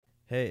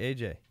Hey,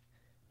 AJ,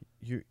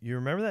 you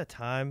remember that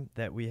time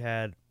that we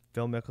had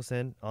Phil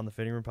Mickelson on the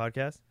Fitting Room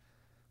podcast?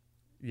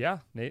 Yeah,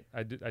 Nate,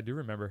 I do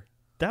remember.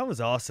 That was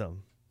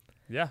awesome.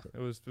 Yeah, it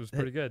was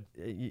pretty good.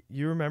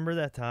 You remember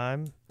that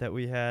time that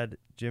we had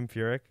Jim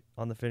Furyk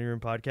on the Fitting Room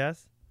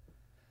podcast?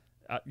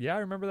 Yeah, I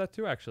remember that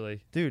too,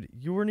 actually. Dude,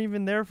 you weren't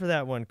even there for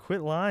that one.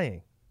 Quit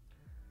lying.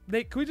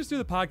 Nate, can we just do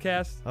the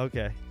podcast?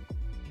 Okay.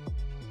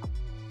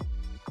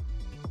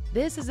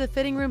 This is a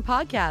Fitting Room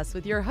podcast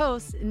with your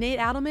hosts, Nate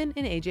Adelman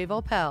and AJ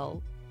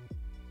Volpel.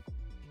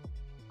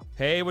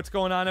 Hey, what's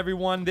going on,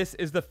 everyone? This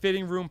is the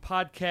Fitting Room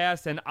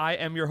podcast, and I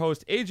am your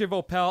host, AJ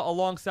Volpel,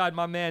 alongside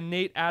my man,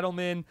 Nate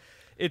Adelman.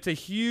 It's a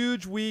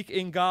huge week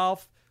in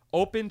golf.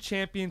 Open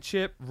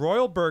Championship,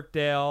 Royal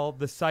Birkdale,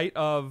 the site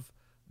of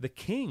the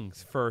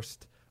Kings'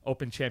 first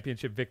Open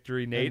Championship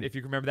victory, Nate, if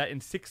you can remember that,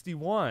 in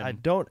 61. I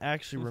don't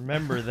actually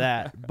remember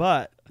that,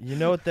 but you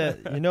know what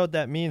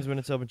that means when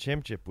it's Open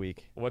Championship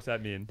week. What's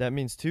that mean? That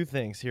means two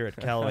things here at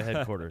Callaway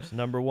headquarters.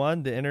 Number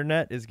one, the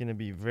internet is going to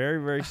be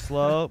very, very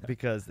slow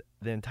because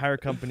the entire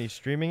company's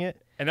streaming it.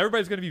 And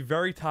everybody's going to be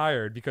very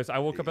tired because I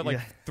woke up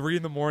at 3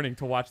 in the morning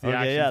to watch the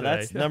action yeah, today.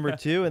 That's number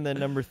two. And then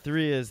number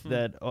three is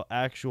that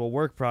actual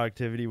work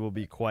productivity will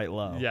be quite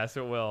low. Yes,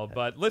 it will.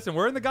 But listen,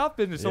 we're in the golf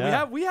business,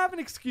 so we have an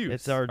excuse.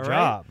 It's our right?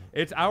 job.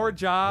 It's our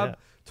job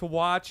to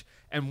watch.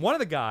 And one of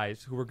the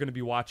guys who we're going to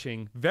be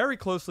watching very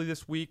closely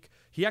this week,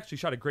 he actually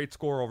shot a great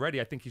score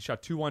already. I think he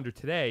shot 2 under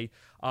today,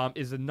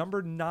 is the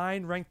number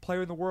 9 ranked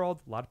player in the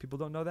world. A lot of people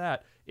don't know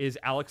that, is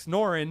Alex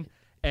Noren.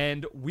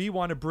 And we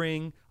want to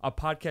bring a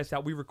podcast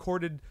that we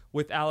recorded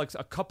with Alex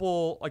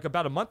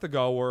about a month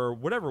ago or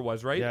whatever it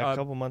was, right? Yeah, a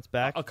couple months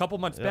back. A couple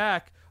months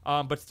back,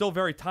 but still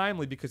very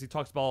timely because he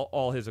talks about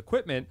all his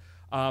equipment.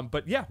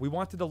 But yeah, we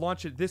wanted to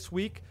launch it this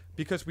week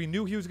because we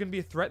knew he was going to be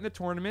a threat in the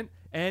tournament,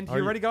 and he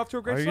already got off to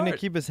a great start. Are you going to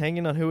keep us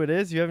hanging on who it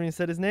is? You haven't even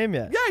said his name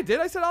yet. Yeah, I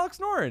did. I said Alex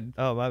Noren.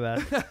 Oh, my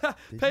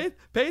bad.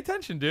 Pay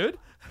attention, dude.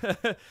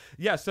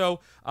 Yeah, so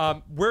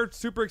we're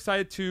super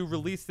excited to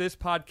release this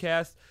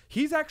podcast.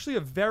 He's actually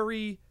a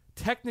very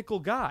technical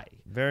guy.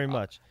 Very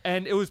much.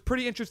 And it was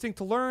pretty interesting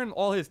to learn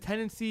all his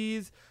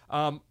tendencies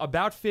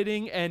about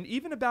fitting and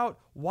even about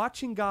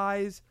watching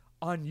guys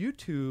on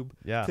YouTube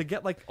to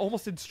get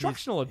almost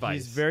instructional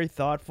advice. He's very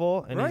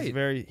thoughtful, and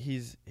right.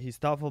 he's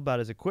thoughtful about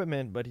his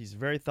equipment, but he's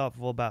very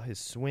thoughtful about his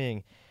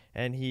swing,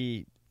 and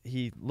he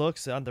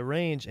looks on the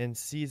range and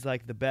sees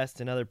the best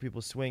in other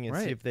people's swing and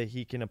see if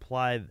he can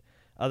apply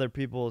other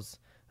people's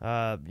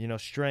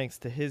strengths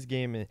to his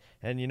game,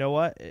 and you know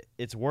what?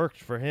 It's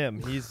worked for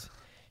him.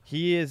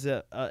 He is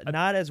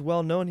not as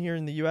well known here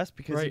in the U.S.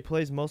 because he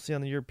plays mostly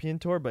on the European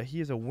Tour, but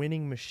he is a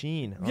winning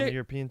machine on the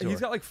European Tour.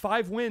 He's got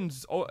 5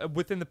 wins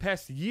within the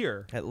past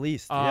year. At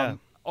least, on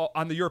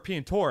the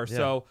European Tour.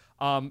 Yeah.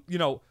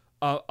 So,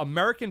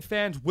 American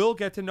fans will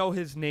get to know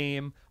his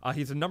name.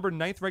 He's a number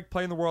 9th ranked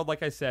player in the world,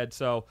 like I said.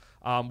 So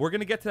we're going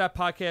to get to that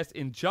podcast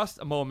in just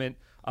a moment.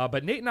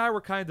 But Nate and I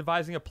were kind of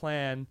devising a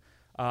plan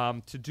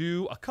to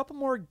do a couple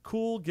more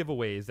cool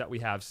giveaways that we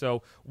have.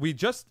 So we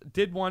just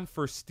did one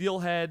for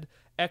Steelhead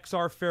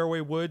XR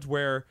Fairway Woods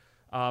where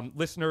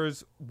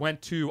listeners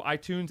went to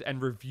iTunes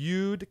and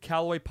reviewed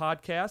Callaway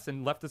Podcast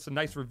and left us some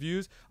nice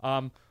reviews.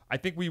 I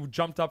think we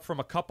jumped up from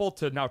a couple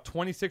to now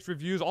 26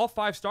 reviews, all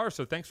 5 stars.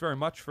 So thanks very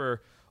much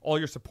for all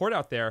your support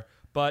out there.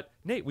 But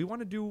Nate, we want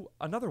to do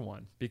another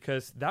one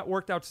because that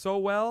worked out so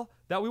well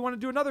that we want to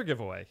do another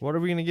giveaway. What are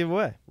we going to give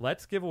away?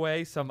 Let's give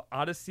away some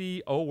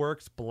Odyssey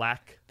O-Works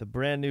Black. The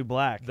brand new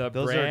black. Those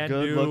brand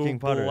are good-looking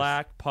putters.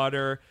 Black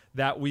putter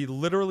that we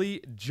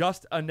literally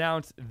just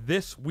announced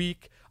this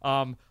week.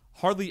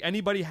 Hardly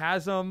anybody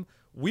has them.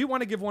 We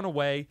want to give one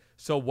away.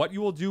 So what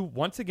you will do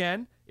once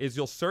again is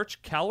you'll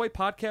search Callaway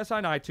Podcast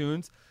on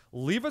iTunes,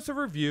 leave us a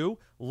review,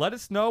 let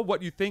us know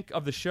what you think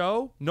of the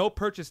show. No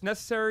purchase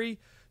necessary.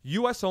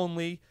 U.S.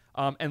 only,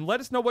 and let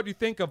us know what you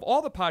think of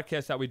all the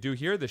podcasts that we do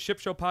here, the Ship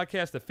Show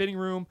podcast, the Fitting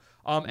Room,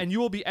 and you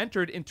will be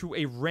entered into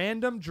a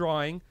random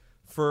drawing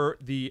for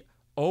the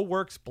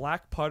O-Works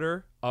Black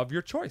Putter of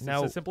your choice. It's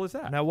as simple as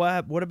that. Now,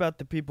 what about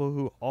the people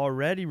who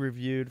already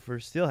reviewed for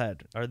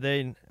Steelhead? Are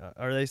they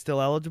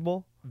still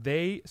eligible?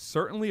 They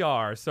certainly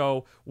are.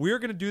 So we're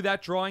going to do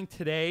that drawing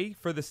today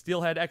for the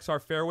Steelhead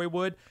XR Fairway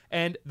Wood,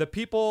 and the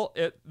people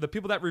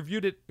that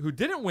reviewed it who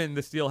didn't win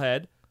the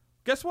Steelhead,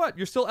 guess what?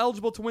 You're still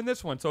eligible to win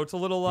this one, so it's a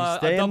little a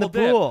double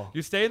dip.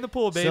 You stay in the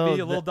pool, baby. So a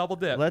little double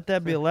dip. Let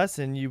that be a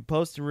lesson. You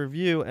post a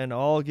review, and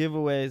all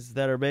giveaways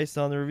that are based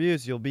on the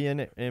reviews, you'll be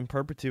in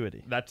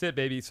perpetuity. That's it,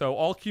 baby. So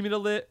all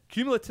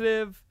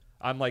cumulative.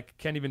 I'm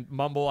can't even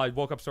mumble. I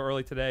woke up so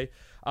early today.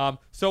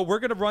 So we're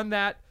gonna run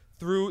that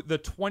through the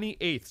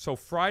 28th. So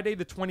Friday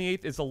the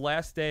 28th is the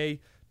last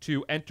day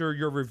to enter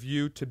your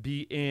review to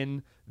be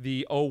in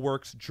the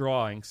O-Works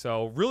drawing.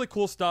 So really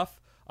cool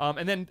stuff.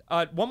 And then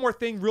one more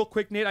thing real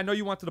quick, Nate. I know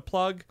you wanted to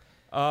plug.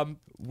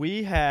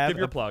 Give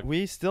your plug.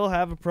 We still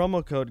have a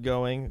promo code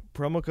going,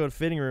 promo code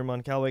Fitting Room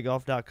on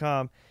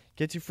CallawayGolf.com.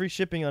 gets you free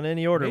shipping on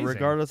any order, Amazing.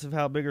 regardless of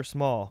how big or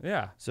small.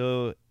 Yeah.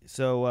 So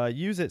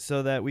use it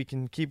so that we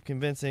can keep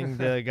convincing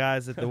the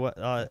guys at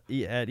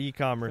at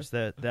e-commerce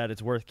that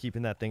it's worth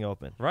keeping that thing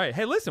open. Right.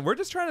 Hey, listen, we're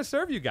just trying to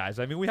serve you guys.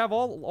 I mean, we have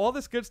all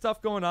this good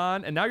stuff going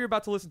on, and now you're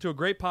about to listen to a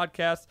great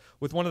podcast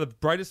with one of the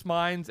brightest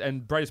minds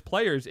and brightest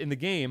players in the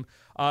game.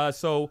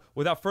 So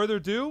without further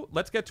ado,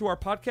 let's get to our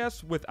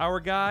podcast with our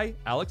guy,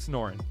 Alex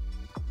Noren.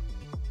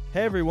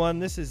 Hey everyone,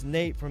 this is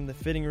Nate from the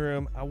Fitting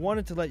Room. I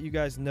wanted to let you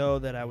guys know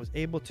that I was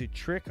able to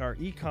trick our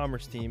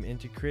e-commerce team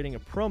into creating a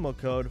promo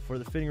code for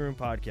the Fitting Room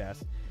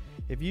podcast.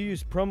 If you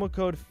use promo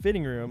code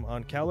Fitting Room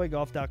on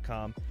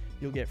CallawayGolf.com,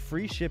 you'll get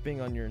free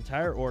shipping on your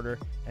entire order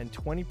and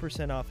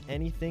 20% off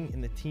anything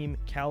in the Team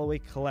Callaway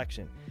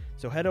collection.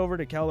 So head over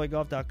to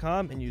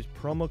CallawayGolf.com and use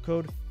promo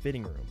code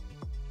Fitting Room.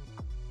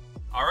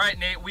 All right,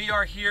 Nate, we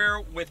are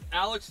here with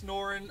Alex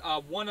Noren,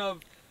 one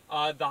of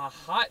I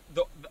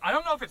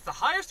don't know if it's the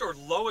highest or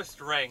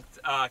lowest ranked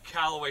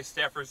Callaway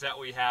staffers that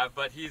we have,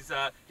 but he's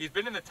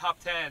been in the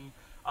top 10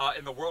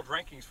 in the world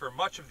rankings for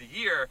much of the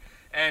year.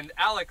 And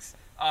Alex,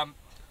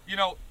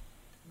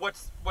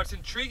 what's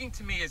intriguing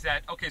to me is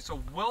that, okay,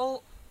 so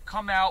we'll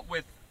come out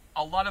with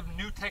a lot of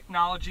new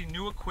technology,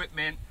 new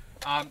equipment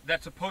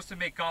that's supposed to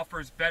make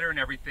golfers better and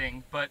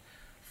everything. But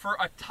for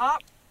a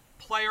top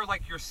player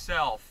like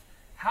yourself,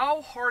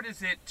 how hard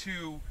is it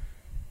to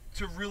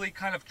really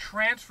kind of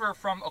transfer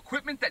from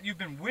equipment that you've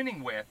been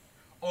winning with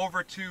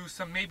over to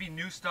some maybe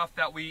new stuff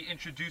that we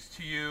introduced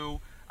to you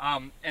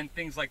and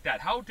things like that?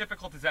 How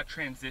difficult is that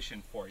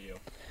transition for you?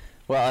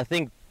 Well, I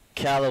think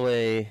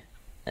Callaway,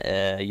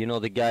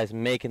 the guys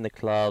making the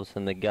clubs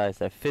and the guys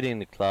that are fitting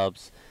the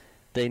clubs,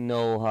 they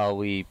know how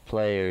we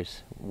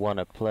players want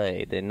to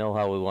play. They know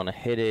how we want to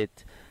hit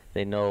it.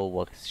 They know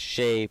what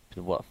shape,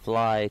 what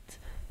flight,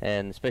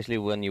 and especially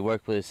when you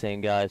work with the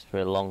same guys for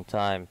a long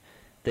time,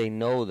 they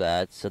know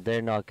that, so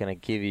they're not going to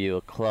give you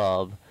a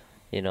club.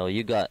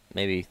 You got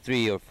maybe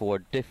 3 or 4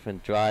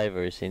 different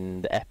drivers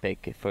in the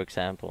Epic, for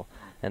example,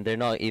 and they're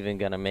not even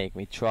going to make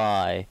me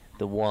try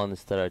the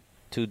ones that are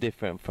too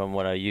different from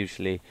what I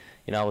usually,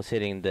 I was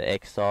hitting the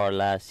XR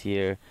last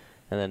year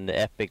and then the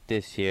Epic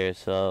this year,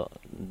 so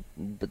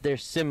they're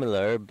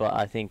similar, but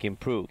I think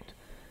improved.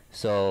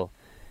 So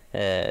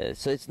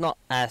it's not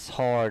as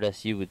hard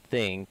as you would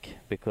think,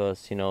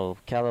 because,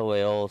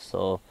 Callaway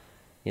also,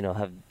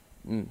 have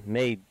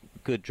made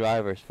good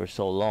drivers for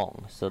so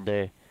long, so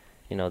they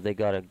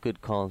got a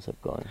good concept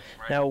going.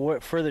 Right. Now,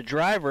 for the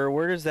driver,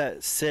 where does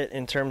that sit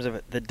in terms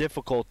of the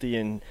difficulty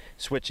in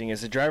switching? Is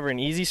the driver an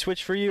easy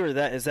switch for you, or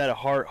is that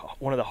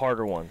one of the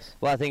harder ones?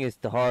 Well, I think it's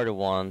the harder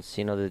ones.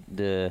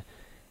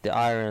 The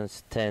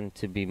irons tend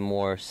to be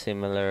more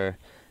similar.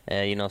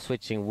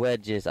 Switching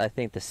wedges, I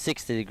think the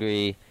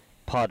 60-degree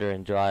putter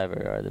and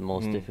driver are the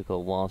most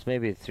difficult ones.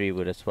 Maybe the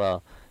 3-wood as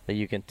well, that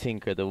you can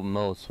tinker the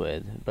most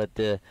with. But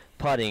the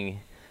putting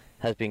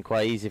has been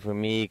quite easy for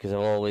me, because I've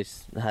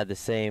always had the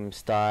same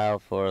style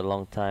for a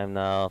long time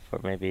now,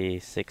 for maybe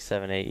 6,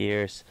 7, 8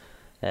 years.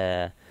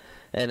 And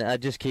I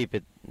just keep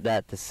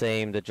the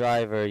same. The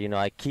driver,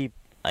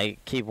 I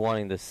keep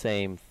wanting the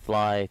same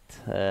flight,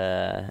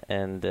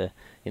 and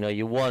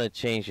you want to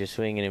change your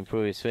swing and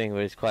improve your swing,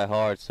 but it's quite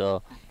hard,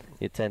 so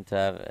you tend to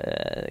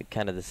have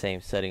kind of the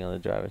same setting on the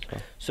driver as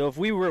well. So if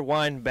we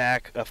rewind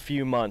back a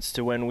few months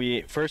to when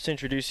we first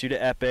introduced you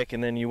to Epic,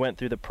 and then you went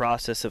through the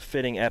process of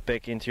fitting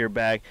Epic into your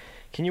bag,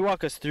 can you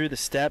walk us through the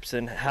steps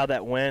and how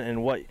that went,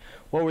 and what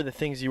were the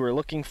things you were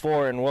looking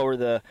for, and what were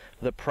the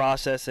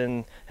process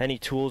and any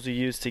tools you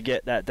used to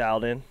get that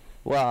dialed in?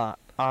 Well,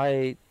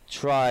 I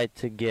tried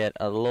to get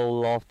a low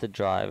lofted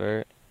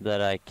driver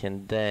that I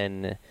can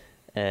then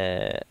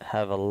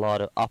have a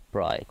lot of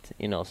upright,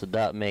 so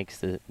that makes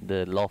the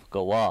loft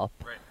go up.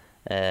 Right.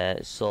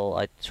 So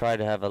I try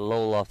to have a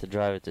low lofted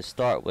driver to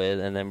start with,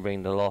 and then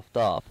bring the loft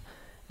up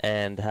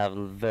and have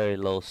very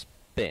low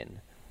spin.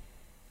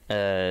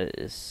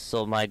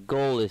 So my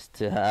goal is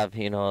to have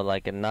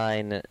like a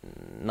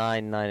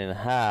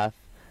 9.5,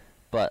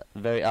 but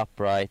very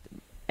upright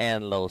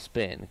and low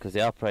spin, because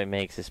the upright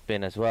makes a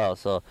spin as well.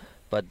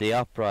 But the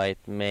upright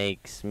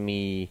makes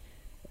me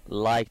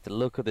like the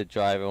look of the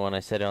driver when I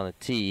set it on the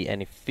tee,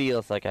 and it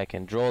feels like I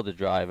can draw the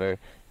driver,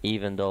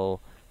 even though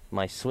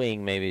my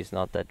swing maybe is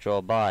not that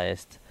draw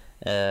biased.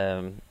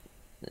 So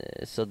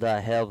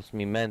that helps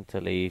me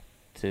mentally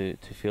to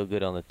feel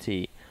good on the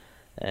tee.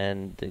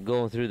 And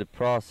going through the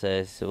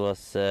process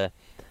was I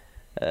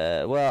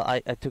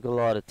took a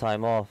lot of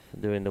time off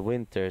during the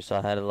winter, so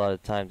I had a lot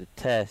of time to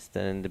test.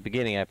 And in the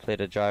beginning I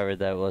played a driver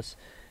that was,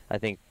 I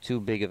think, too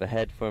big of a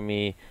head for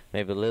me,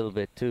 maybe a little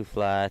bit too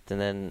flat,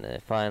 and then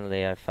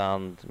finally I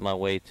found my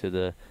way to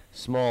the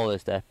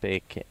smallest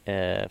Epic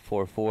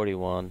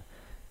 441,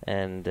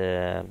 and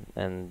I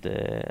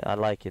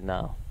like it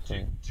now.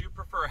 Do you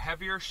prefer a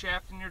heavier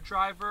shaft in your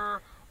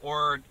driver,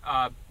 or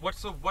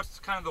what's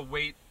kind of the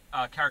weight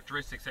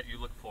characteristics that you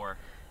look for?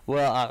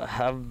 Well,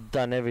 I've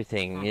done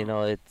everything.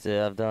 I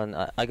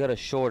got a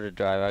shorter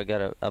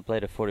driver. I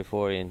played a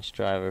 44-inch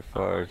driver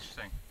for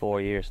 4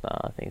 years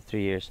now. I think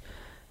 3 years.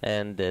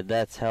 And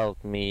that's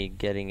helped me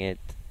getting it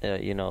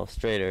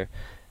straighter,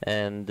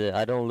 and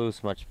I don't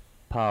lose much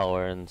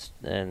power and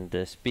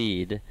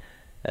speed.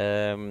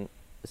 So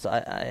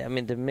I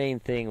mean the main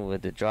thing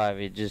with the drive,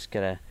 you just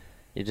gotta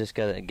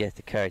get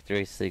the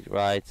characteristics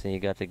right, and you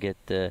got to get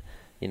the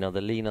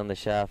the lean on the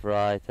shaft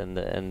right, and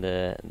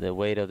the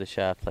weight of the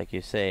shaft, like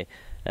you say.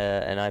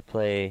 And I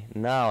play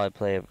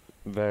a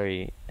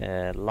very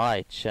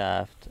light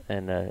shaft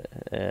and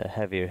a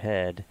heavier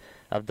head.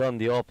 I've done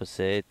the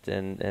opposite,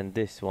 and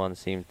this one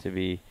seemed to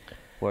be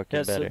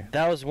working better. So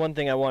that was one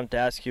thing I wanted to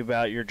ask you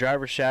about. Your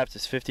driver shaft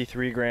is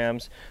 53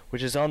 grams,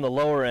 which is on the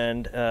lower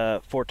end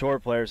for tour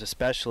players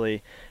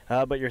especially,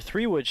 but your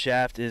 3-wood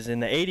shaft is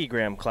in the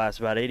 80-gram class,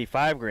 about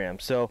 85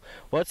 grams. So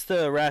what's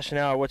the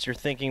rationale, or what's your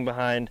thinking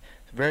behind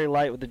very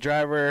light with the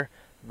driver,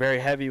 very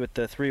heavy with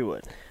the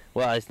 3-wood?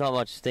 Well, it's not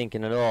much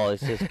thinking at all.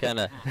 It's just kind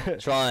of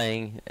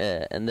trying,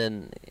 and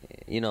then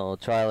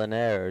trial and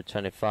error,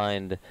 trying to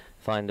find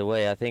a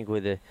way. I think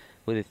with the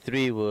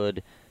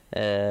 3-wood,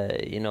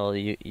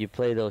 you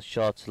play those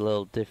shots a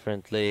little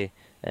differently.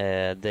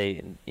 I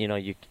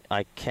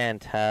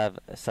can't have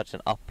such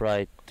an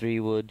upright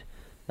 3-wood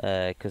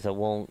because I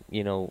won't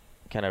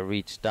kind of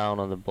reach down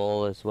on the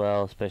ball as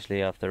well,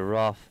 especially after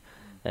rough.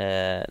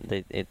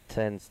 It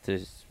tends to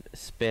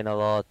spin a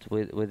lot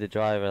with the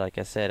driver. Like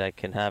I said, I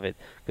can have it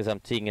because I'm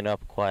teeing it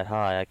up quite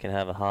high. I can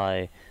have a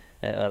high,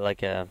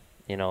 the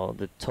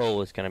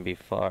toe is going to be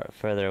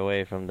further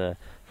away from the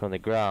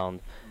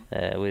ground.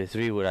 With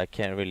 3-wood, I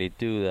can't really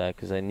do that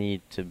because I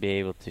need to be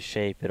able to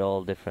shape it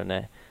all different,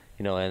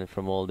 and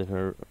from all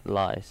different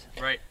lies.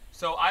 Right.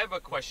 So I have a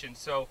question.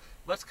 So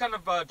let's kind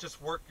of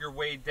just work your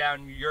way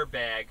down your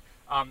bag.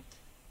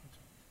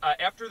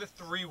 After the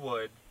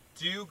 3-wood,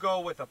 do you go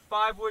with a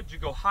 5-wood? Do you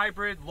go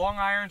hybrid, long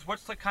irons?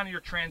 What's like kind of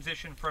your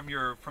transition from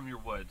your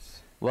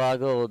woods? Well, I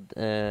go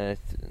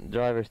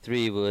driver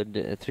 3-wood.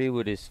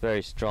 3-wood is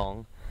very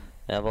strong.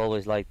 I've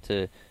always liked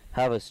to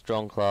have a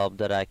strong club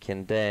that I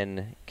can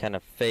then kind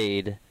of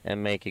fade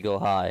and make it go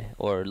high,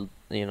 or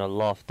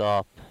loft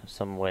up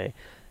some way.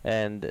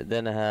 And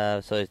then I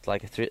have, so it's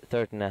like a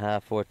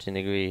 13.5, 14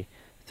 degree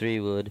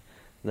 3-wood.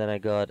 Then I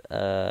got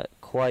a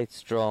quite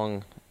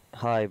strong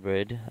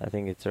hybrid. I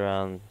think it's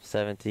around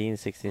 16,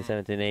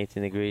 17,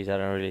 18 degrees. I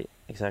don't really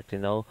exactly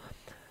know.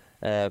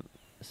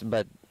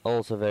 But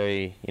also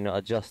very,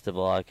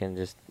 adjustable. I can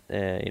just,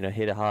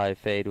 hit a high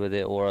fade with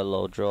it, or a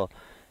low draw.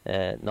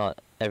 Not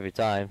every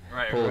time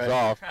pulls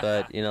off,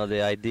 but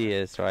the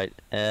idea is right.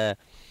 And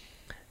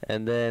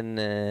then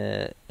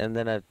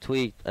I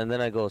tweaked, and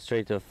then I go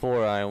straight to a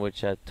 4-iron,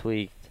 which I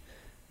tweaked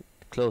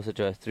closer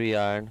to a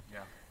 3-iron. Yeah.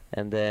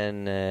 And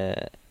then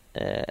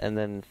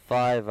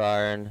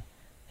 5-iron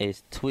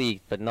is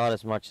tweaked, but not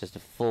as much as the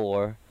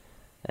 4.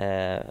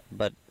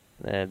 But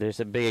there's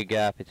a bigger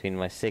gap between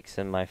my 6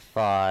 and my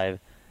 5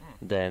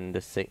 than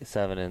the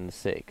 7 and the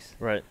 6.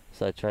 Right.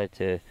 So I try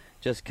to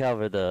just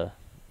cover the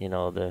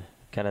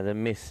kind of the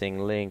missing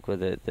link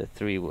with the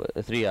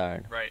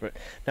 3-iron. Right.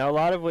 Now, a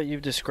lot of what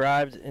you've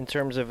described in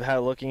terms of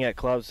how looking at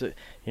clubs, a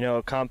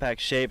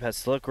compact shape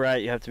has to look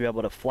right. You have to be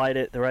able to flight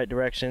it the right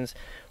directions.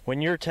 When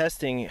you're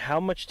testing, how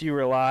much do you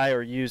rely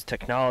or use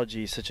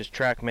technology such as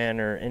TrackMan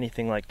or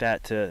anything like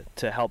that to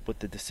help with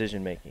the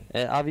decision making?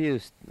 I've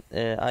used.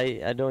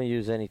 I don't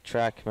use any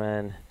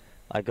TrackMan.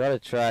 I got a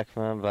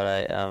TrackMan, but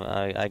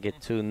I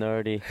get too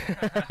nerdy,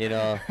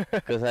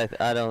 because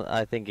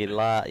I think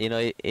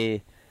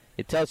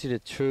it tells you the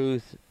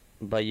truth,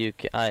 but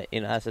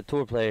as a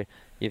tour player,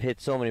 you've hit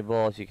so many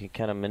balls you can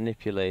kind of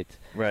manipulate.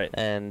 Right.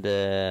 And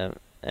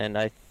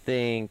I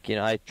think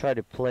I try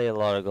to play a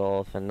lot of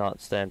golf and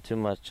not stand too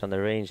much on the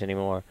range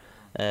anymore.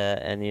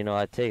 And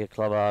I take a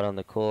club out on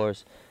the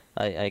course.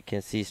 I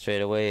can see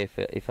straight away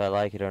if I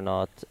like it or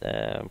not.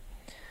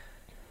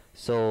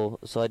 So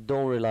I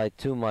don't rely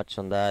too much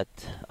on that.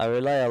 I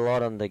rely a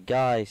lot on the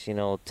guys,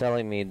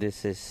 telling me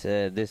this is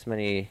this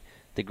many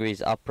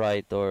degrees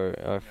upright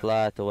or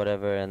flat or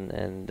whatever,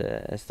 and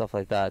stuff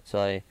like that.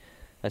 So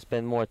I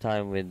spend more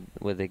time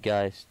with the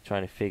guys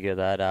trying to figure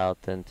that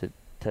out than to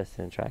test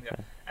and track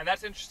that. And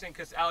that's interesting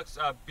because Alex,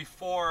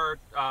 before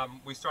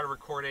we started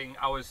recording,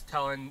 I was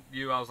telling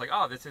you, I was like,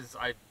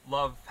 I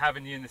love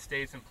having you in the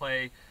States and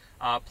play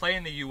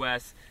in the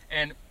U.S.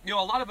 And a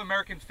lot of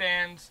American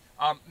fans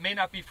may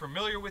not be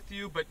familiar with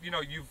you, but you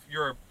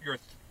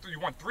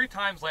won 3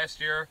 times last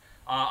year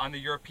on the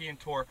European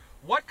tour.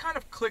 What kind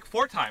of click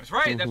 4 times?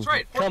 Right, that's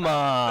right. Come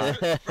on.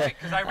 Right,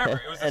 because I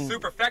remember it was a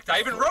super fact. I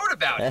even wrote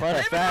about it.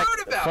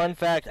 Fun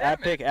fact, I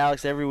pick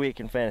Alex every week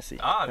in fantasy.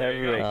 There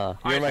every you week. go.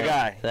 You're my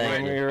guy.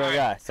 You're my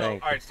guy. So, all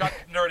right, stop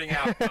nerding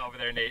out over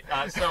there, Nate.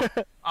 So,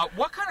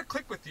 what kind of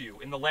clicked with you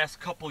in the last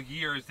couple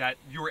years that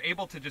you were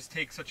able to just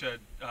take such a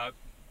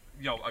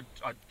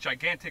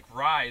gigantic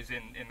rise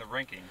in the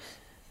rankings?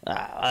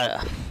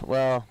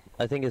 Well,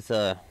 I think it's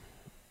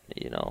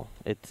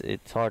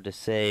it's hard to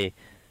say,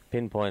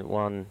 pinpoint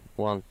one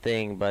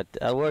thing, but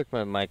I worked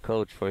with my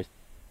coach for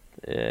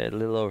a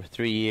little over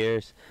 3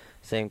 years,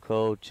 same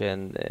coach,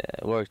 and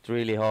worked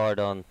really hard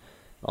on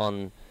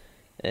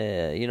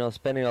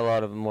spending a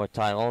lot of more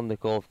time on the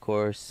golf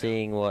course,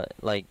 seeing what,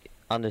 like,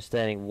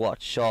 understanding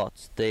what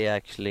shots they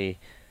actually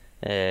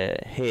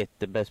hit,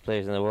 the best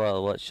players in the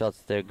world, what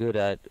shots they're good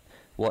at,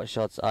 what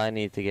shots I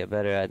need to get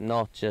better at,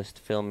 not just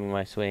filming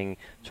my swing,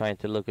 trying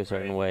to look a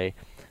certain way.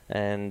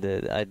 And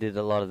I did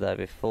a lot of that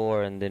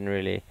before and didn't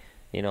really,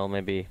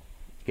 maybe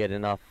get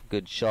enough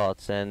good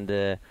shots. And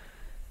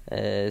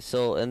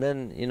and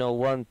then,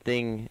 one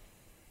thing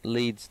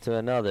leads to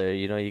another.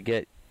 You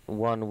get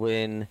one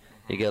win,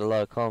 you get a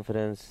lot of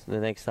confidence. The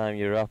next time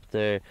you're up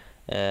there,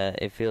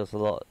 it feels a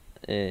lot,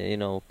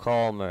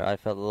 calmer. I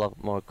felt a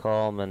lot more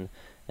calm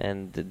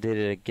and did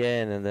it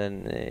again. And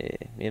then,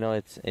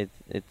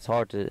 it's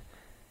hard to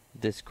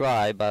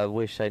describe. I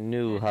wish I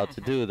knew how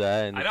to do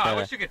that. And I know. I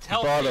wish you could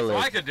tell me so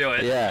I could do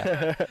it.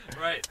 Yeah.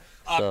 Right.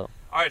 So.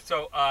 All right.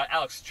 So,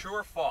 Alex, true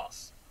or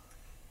false?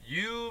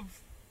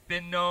 You've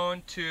been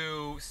known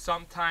to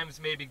sometimes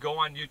maybe go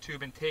on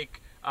YouTube and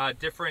take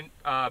different,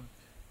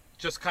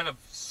 just kind of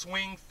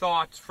swing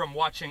thoughts from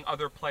watching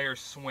other players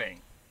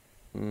swing.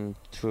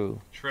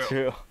 True.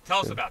 Tell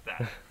us about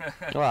that.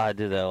 Well, I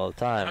do that all the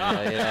time.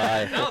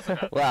 Tell us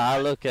about that. I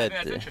look at.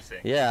 That's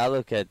interesting. Yeah, I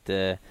look at.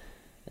 I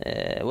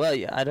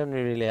don't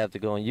really have to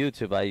go on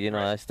YouTube.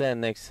 I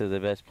stand next to the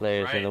best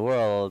players in the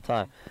world all the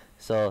time.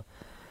 So,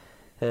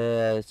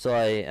 I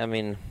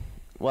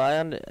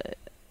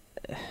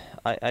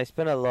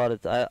spend a lot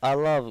of time. I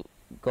love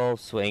golf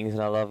swings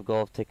and I love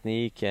golf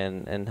technique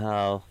and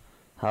how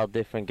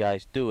different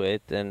guys do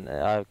it, and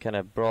I've kind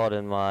of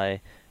broadened my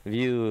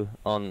view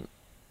on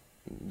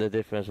the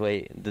different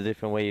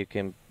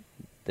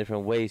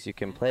ways you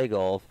can play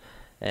golf.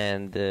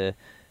 And I've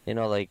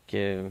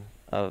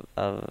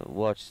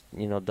watched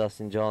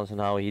Dustin Johnson,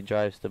 how he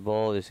drives the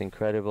ball is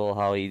incredible,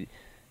 how he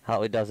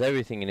does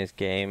everything in his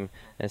game,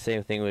 and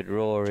same thing with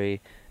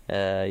Rory.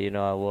 I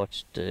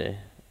watched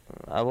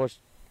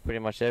pretty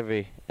much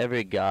every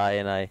guy,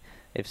 and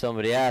if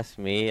somebody asks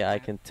me, I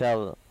can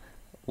tell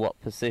what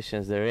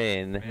positions they're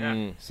in.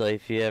 Yeah. So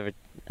if you ever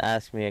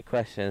ask me a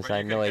question,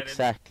 I know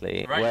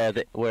exactly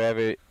where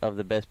every of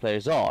the best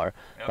players are.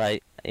 Yep.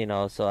 Right?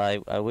 So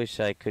I wish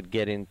I could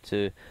get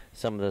into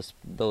some of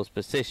those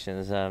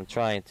positions. I'm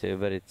trying to,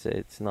 but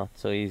it's not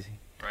so easy.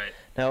 Right.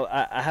 Now,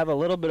 I have a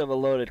little bit of a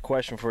loaded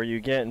question for you.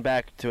 Getting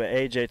back to what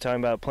AJ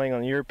talking about playing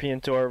on the European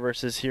Tour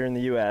versus here in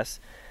the U.S.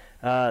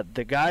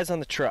 The guys on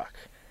the truck,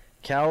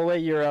 Callaway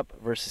Europe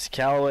versus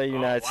Callaway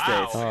United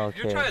States. Oh,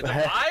 okay. You're trying to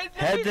divide me?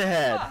 Head to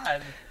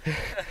head.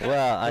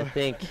 Well, I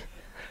think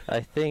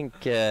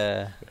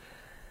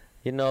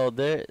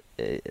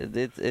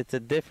it's a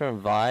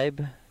different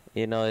vibe.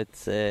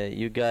 It's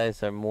you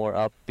guys are more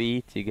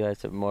upbeat. You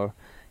guys are more,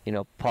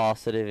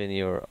 positive in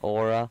your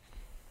aura.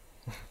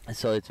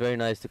 So it's very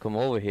nice to come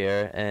over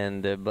here,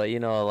 and but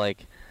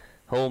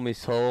home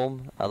is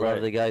home. I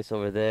love the guys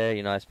over there.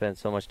 I spend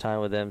so much time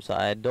with them, so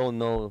I don't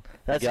know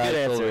That's the a guys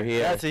good answer. over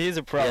here. He's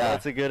a pro. Yeah.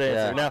 That's a good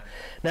answer. Yeah.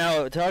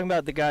 Now, talking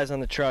about the guys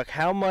on the truck,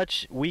 how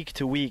much week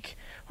to week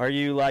are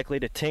you likely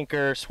to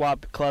tinker,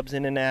 swap clubs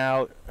in and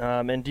out?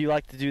 And do you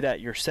like to do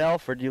that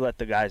yourself, or do you let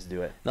the guys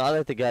do it? No, I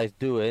let the guys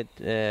do it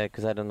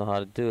because I don't know how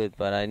to do it,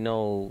 but I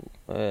know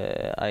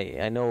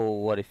I know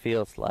what it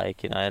feels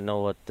like. I know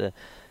what the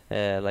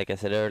like I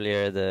said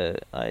earlier,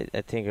 I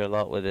tinker a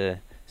lot with the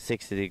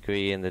 60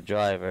 degree in the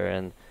driver,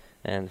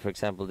 and for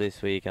example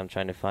this week I'm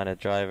trying to find a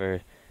driver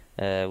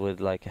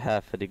with like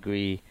half a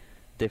degree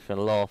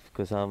different loft,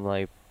 because I'm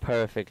like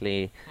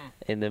perfectly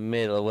in the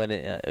middle. When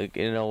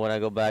when I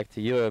go back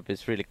to Europe,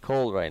 it's really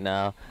cold right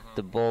now.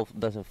 The ball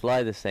doesn't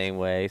fly the same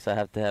way, so I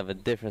have to have a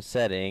different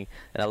setting,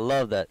 and I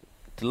love that,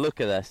 to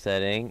look at that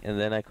setting. And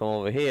then I come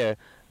over here,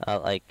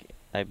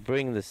 I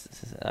bring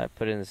this, I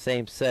put it in the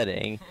same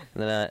setting,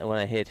 and then when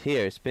I hit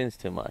here, it spins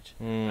too much.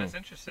 That's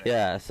interesting.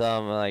 Yeah, so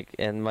I'm like,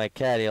 and my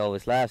caddy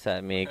always laughs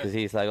at me because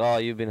he's like, "Oh,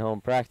 you've been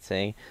home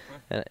practicing,"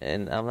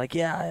 and I'm like,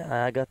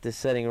 "Yeah, I got this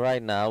setting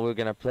right now. We're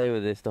gonna play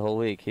with this the whole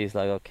week." He's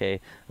like,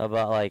 "Okay,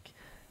 about like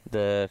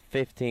the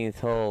 15th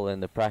hole in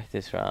the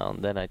practice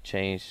round, then I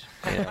change,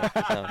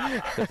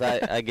 because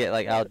I get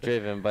like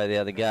outdriven by the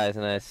other guys,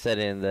 and I set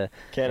in the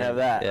Can't have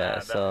that. Yeah,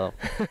 so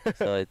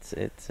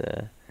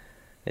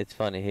it's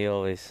funny. He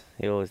always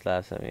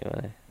laughs at me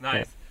when I. Nice.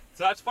 Yeah.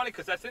 So that's funny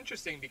because that's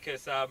interesting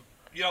because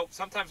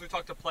sometimes we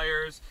talk to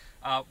players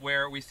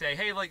where we say,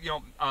 hey,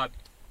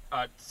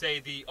 say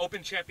the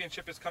Open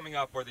Championship is coming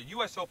up or the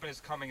U.S. Open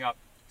is coming up.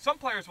 Some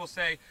players will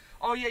say,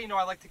 oh yeah,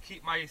 I like to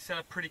keep my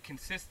setup pretty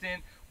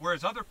consistent.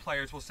 Whereas other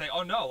players will say,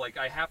 oh no, like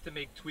I have to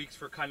make tweaks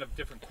for kind of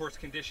different course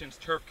conditions,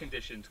 turf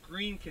conditions,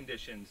 green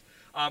conditions.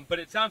 But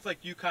it sounds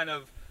like you kind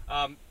of,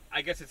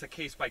 I guess it's a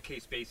case by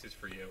case basis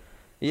for you.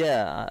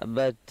 Yeah,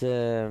 but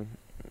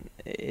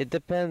it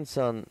depends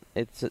on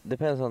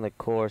the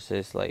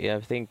courses. Like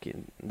I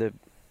think the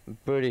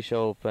British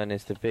Open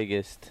is the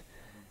biggest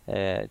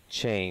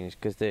change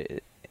because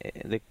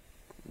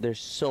there's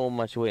so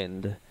much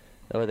wind,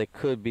 or there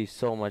could be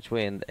so much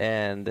wind,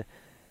 and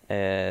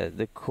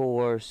the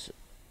course,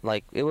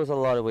 like it was a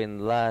lot of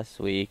wind last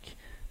week,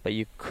 but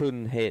you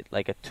couldn't hit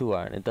like a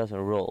 2-iron. It doesn't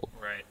roll.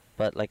 Right.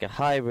 But like a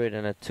hybrid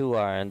and a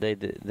 2-iron,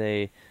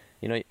 they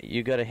you know,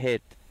 you gotta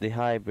hit the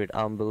hybrid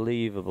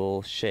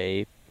unbelievable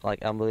shape,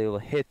 like unbelievable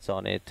hits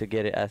on it to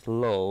get it as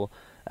low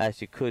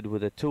as you could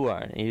with a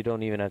 2-iron, and you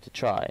don't even have to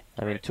try.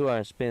 I mean,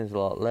 2-iron spins a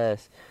lot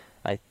less,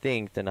 I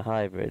think, than a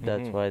hybrid.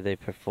 That's why they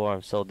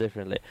perform so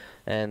differently.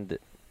 And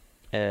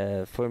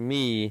for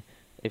me,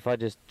 if I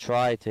just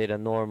try to hit a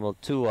normal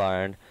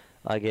 2-iron,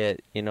 I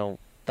get, you know,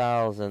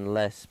 1,000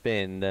 less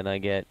spin than I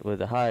get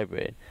with a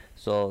hybrid.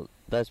 So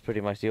that's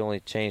pretty much the only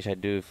change I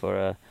do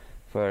for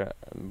a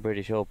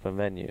British Open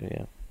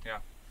venue. Yeah.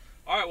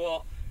 All right.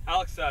 Well,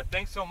 Alex,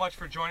 thanks so much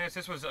for joining us.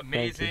 This was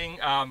amazing.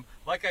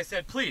 Like I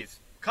said, please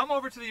come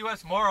over to the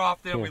U.S. more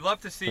often. Yeah. We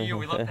love to see you.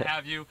 We love to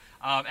have you.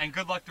 And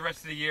good luck the rest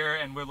of the year.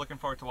 And we're looking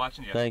forward to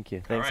watching you. Thank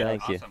you. All right,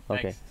 Thank you. awesome.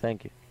 Okay. Thanks.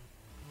 Thank you.